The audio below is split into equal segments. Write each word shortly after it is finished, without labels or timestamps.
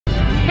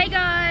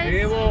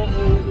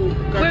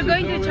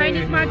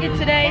Chinese market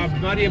today with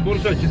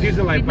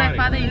my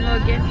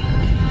father-in-law again.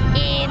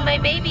 And my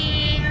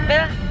baby,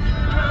 Bella.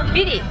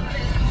 Beauty.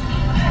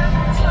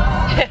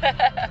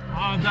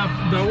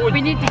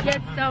 We need to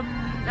get some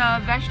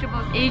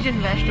vegetables,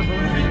 Asian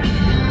vegetables.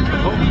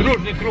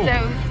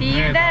 So see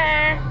you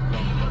there.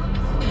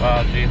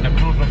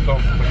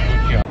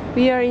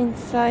 We are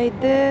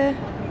inside the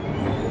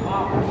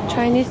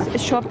Chinese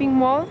shopping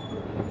mall.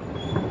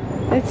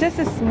 It's just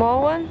a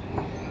small one.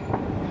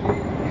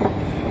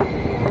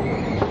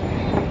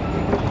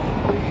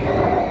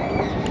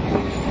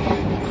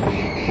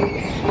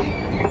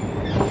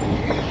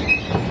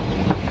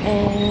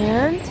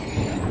 And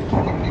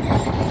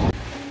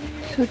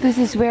so this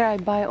is where I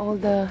buy all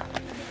the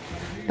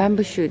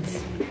bamboo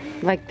shoots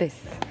like this.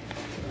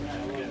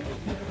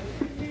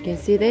 You can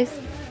see this?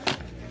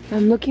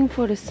 I'm looking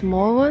for the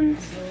small ones.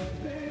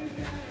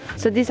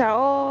 So these are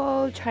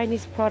all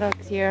Chinese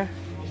products here.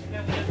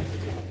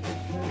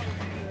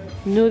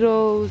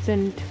 Noodles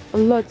and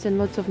lots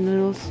of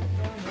noodles.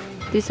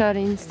 These are the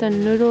instant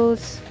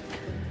noodles.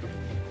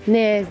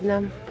 Ne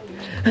znam.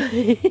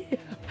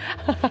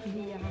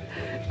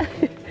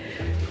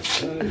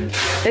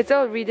 It's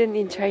all written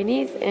in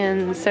Chinese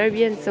and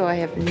Serbian, so I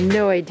have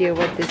no idea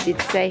what this it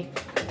say.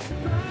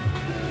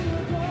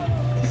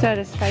 These are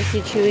the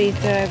spicy chilies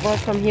that I bought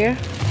from here.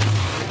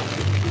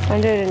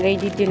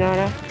 180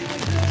 dinara.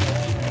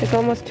 It's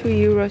almost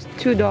 €2,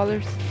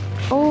 $2.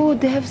 Oh,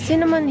 they have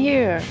cinnamon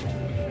here.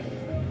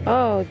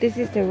 Oh, this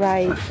is the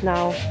rice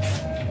now.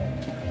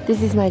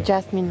 This is my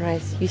jasmine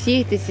rice. You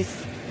see, this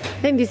is, I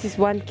think this is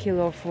 1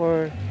 kilo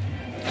for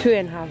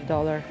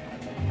 $2.50.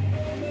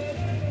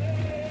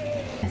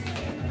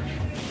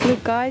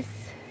 Look guys,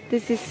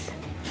 this is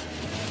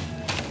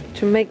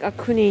to make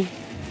akuni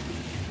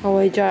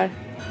hawajar,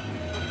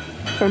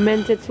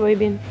 fermented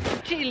soybean.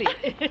 Chili.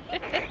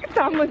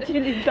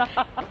 Chili.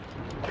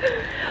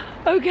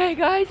 Okay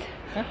guys,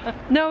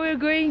 now we're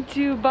going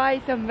to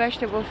buy some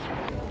vegetables.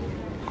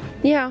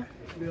 Yeah.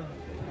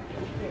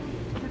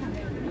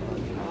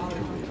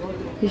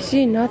 You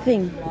see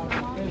nothing.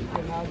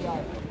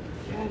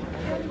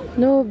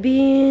 No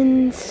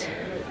beans.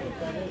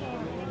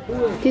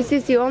 This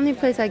is the only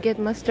place I get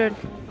mustard.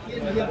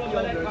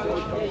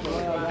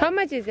 How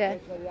much is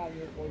that?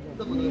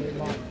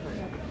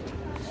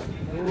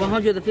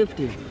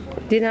 150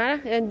 dinar.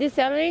 And this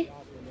salary?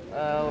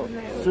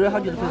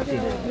 350.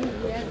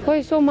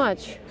 Why so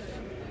much?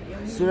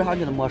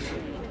 300 much.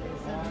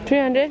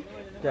 300?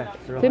 Yeah,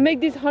 They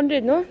make this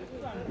 100, no?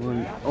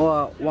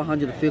 Or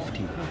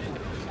 150.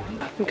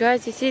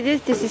 Guys, you see this?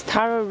 This is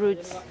taro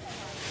roots.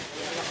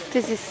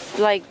 This is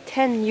like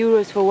 10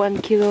 euros for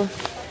 1 kilo.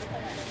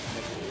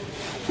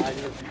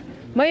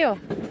 Mayo?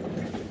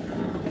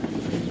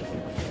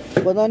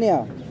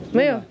 Banana.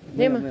 Mayo?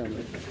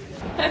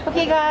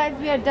 Okay guys,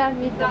 we are done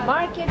with the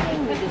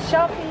marketing, with the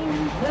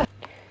shopping.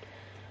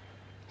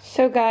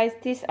 So guys,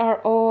 these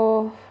are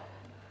all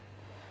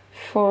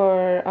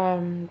for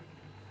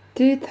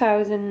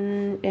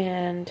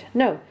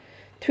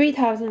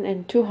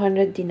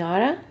 3,200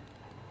 dinara.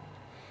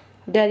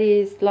 That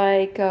is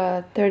like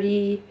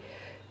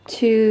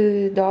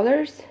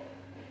 $32.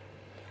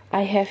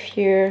 I have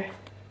here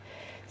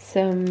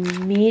some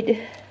meat,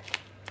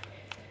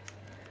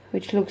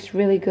 which looks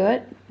really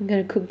good. I'm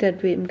gonna cook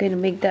that with, I'm gonna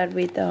make that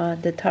with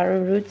the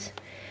taro roots.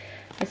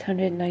 That's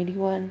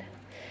 191.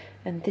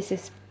 And this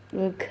is,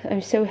 look,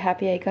 I'm so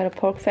happy I got a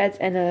pork fat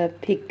and a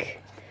pig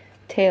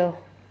tail.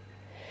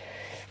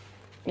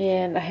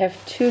 And I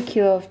have 2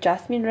 kilo of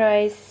jasmine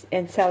rice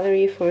and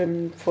celery for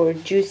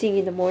juicing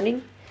in the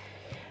morning,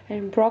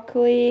 and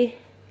broccoli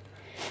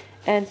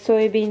and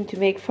soybean to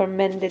make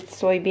fermented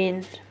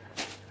soybean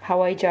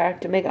hawajar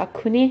to make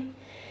akuni.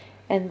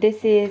 And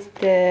this is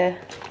the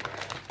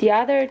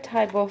other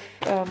type of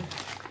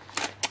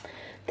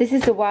this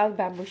is the wild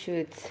bamboo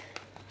shoots.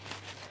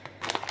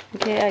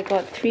 Okay, I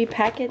got 3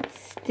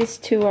 packets. These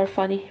 2 are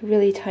funny,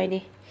 really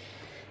tiny.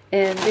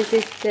 And this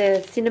is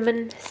the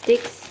cinnamon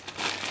sticks.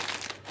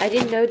 I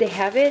didn't know they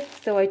have it,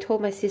 so I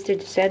told my sister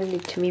to send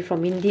it to me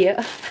from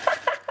India.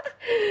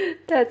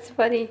 That's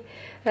funny.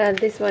 And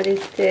this one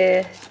is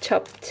the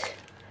chopped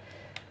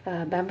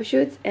bamboo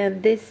shoots.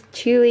 And this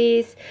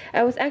chilies,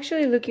 I was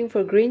actually looking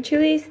for green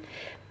chilies,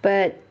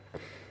 but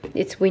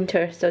it's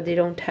winter, so they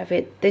don't have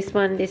it. This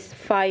one is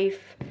 5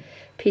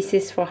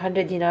 pieces for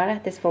 100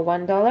 dinara. This for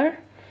 $1.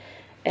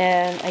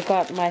 And I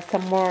got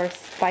some more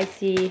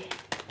spicy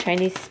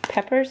Chinese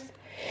peppers.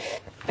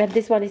 And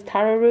this one is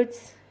taro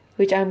roots,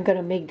 which I'm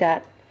gonna make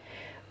that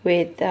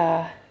with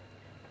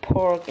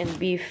pork and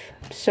beef.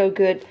 So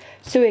good,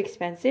 so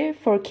expensive.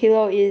 For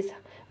kilo is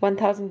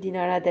 1,000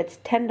 dinara. That's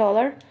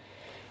 $10.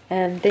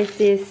 And this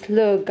is,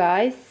 look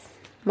guys,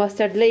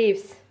 mustard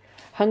leaves.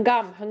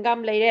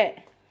 Hangam lady.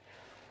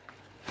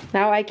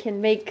 Now I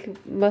can make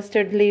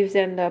mustard leaves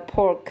and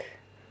pork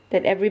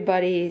that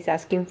everybody is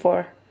asking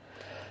for.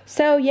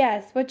 So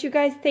yes, what you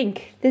guys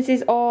think? This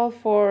is all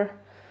for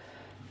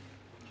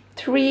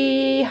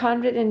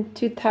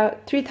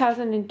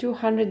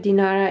 3,200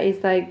 dinara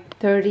is like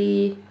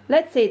 30,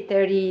 let's say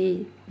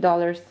 $30.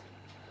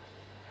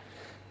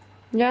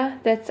 yeah,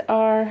 that's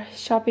our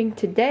shopping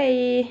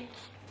today.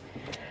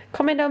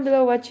 Comment down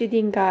below what you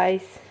think,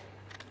 guys.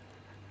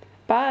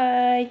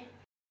 Bye.